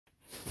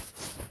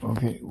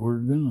Okay, we're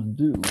gonna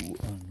do another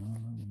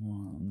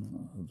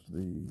one of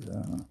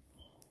the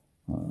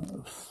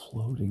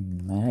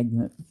floating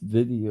magnet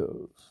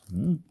videos.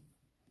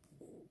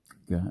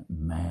 Got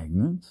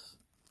magnets,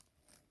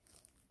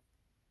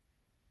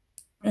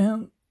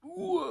 and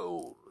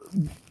whoa,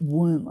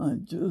 when I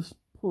just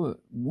put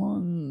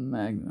one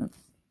magnet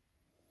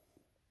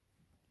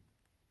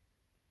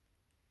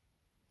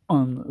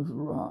on this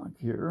rock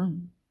here,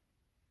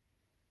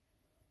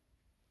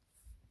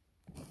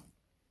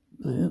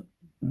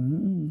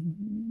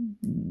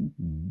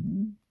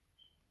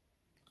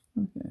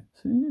 okay,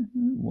 see,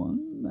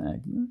 one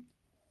magnet,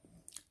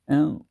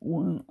 and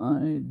when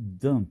I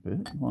dump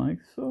it like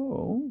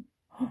so,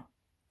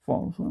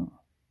 falls off,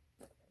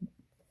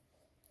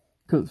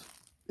 because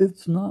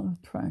it's not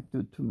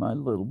attracted to my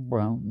little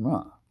brown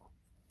rock.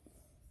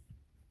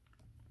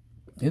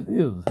 It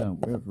is,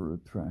 however,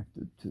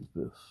 attracted to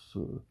this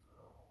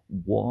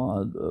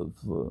wad of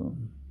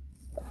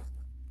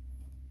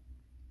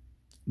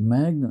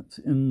magnets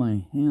in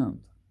my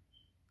hand.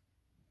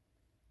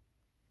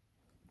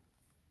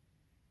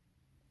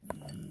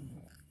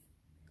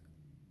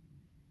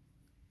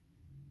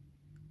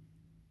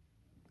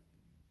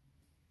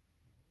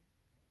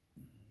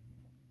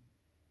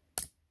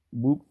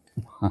 Whoop.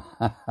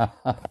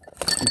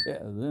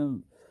 Yeah,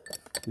 then,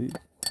 see,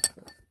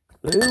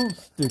 they don't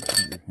stick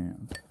to your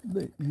hand.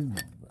 You know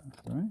that,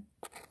 right?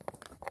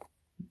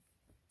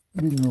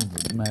 You know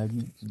that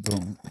magnets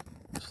don't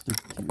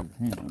stick to your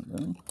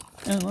hand.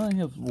 And I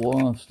have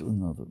lost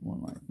another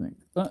one, I think.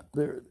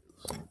 There it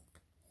is.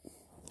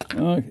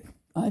 Okay,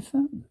 I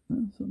found it.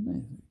 That's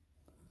amazing.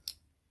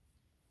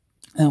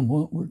 And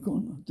what we're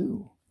going to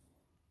do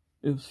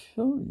is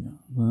show you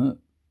that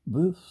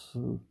this...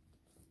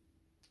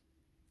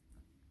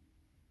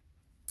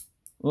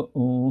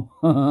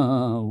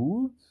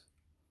 whoops.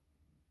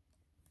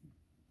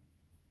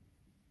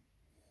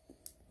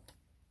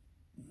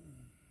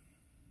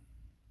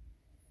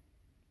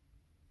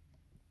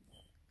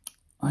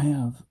 I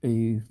have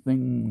a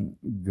thing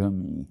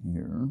gummy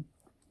here.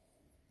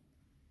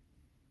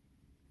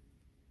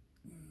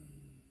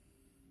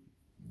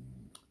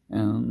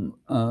 And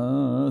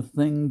a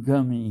thing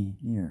gummy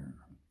here.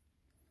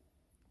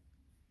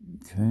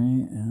 Okay,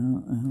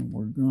 and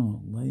we're going to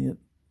lay it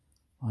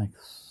like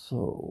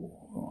so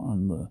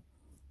on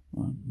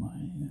my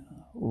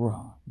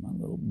rock, my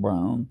little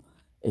brown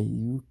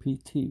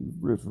AuPt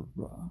river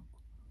rock.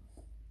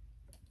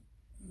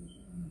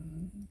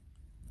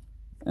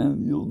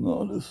 And you'll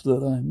notice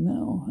that I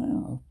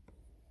now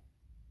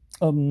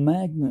have a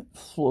magnet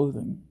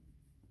floating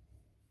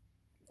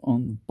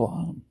on the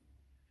bottom.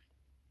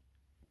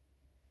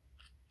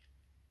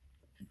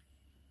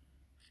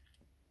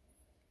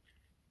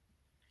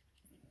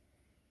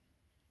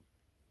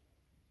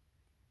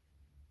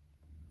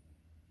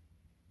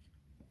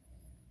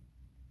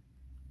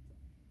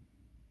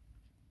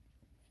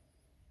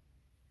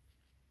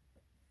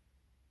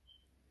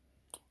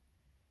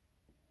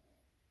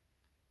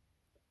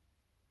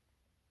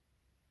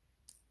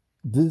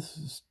 This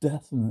is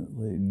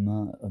definitely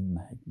not a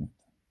magnet.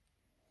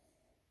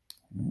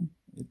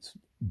 It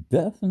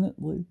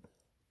definitely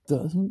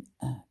doesn't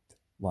act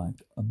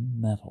like a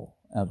metal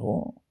at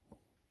all.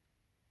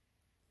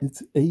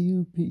 It's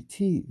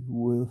AuPt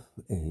with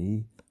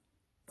a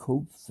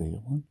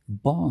covalent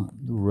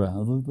bond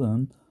rather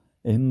than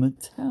a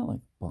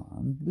metallic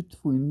bond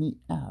between the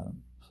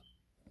atoms.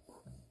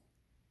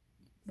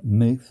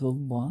 Makes a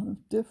lot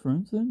of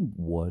difference in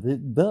what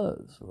it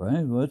does,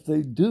 right? What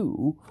they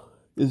do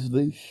is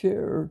they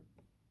share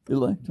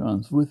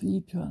electrons with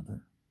each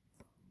other,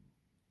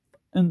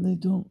 and they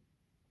don't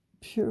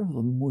share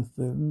them with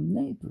their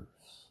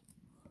neighbors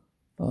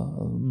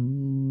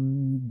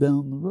down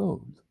the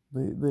road.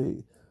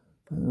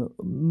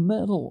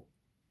 Metal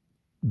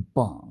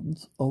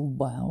bonds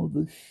allow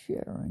the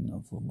sharing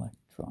of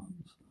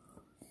electrons.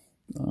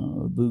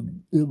 The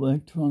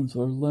electrons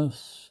are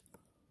less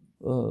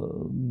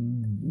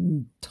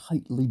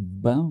tightly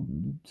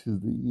bound to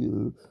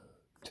the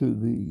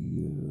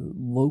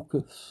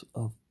locus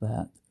of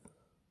that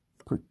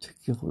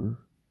particular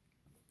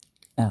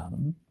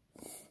atom.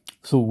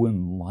 So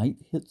when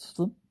light hits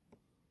them,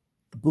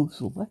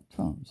 those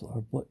electrons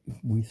are what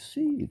we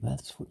see.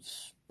 That's what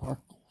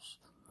sparkles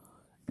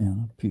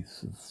in a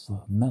piece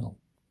of metal.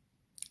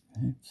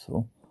 Okay,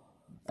 so,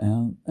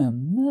 and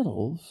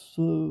metals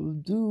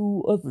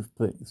do other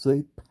things.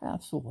 They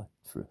pass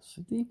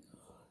electricity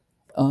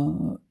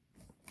in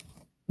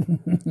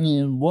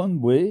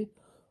one way,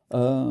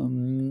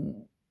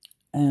 and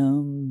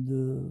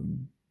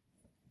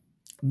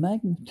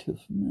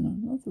magnetism in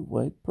another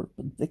way,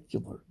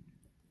 perpendicular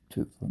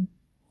to them.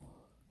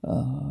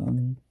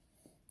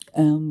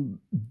 And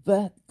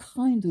that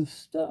kind of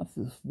stuff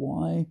is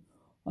why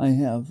I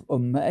have a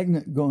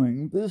magnet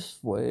going this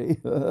way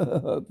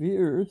up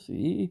here,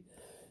 see,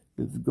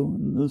 it's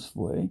going this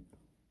way,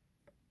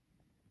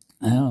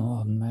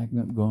 and a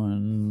magnet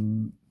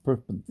going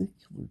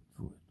perpendicular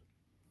to it,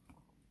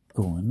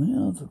 going the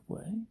other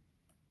way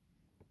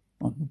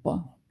on the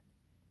bottom.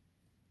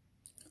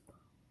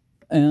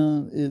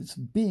 and it's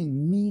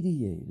being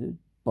mediated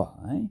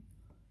by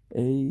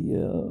a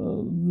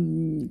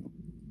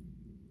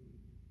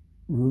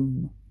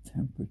room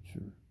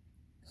temperature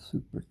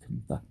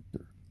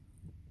superconductor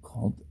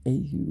called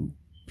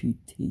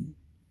AuPt.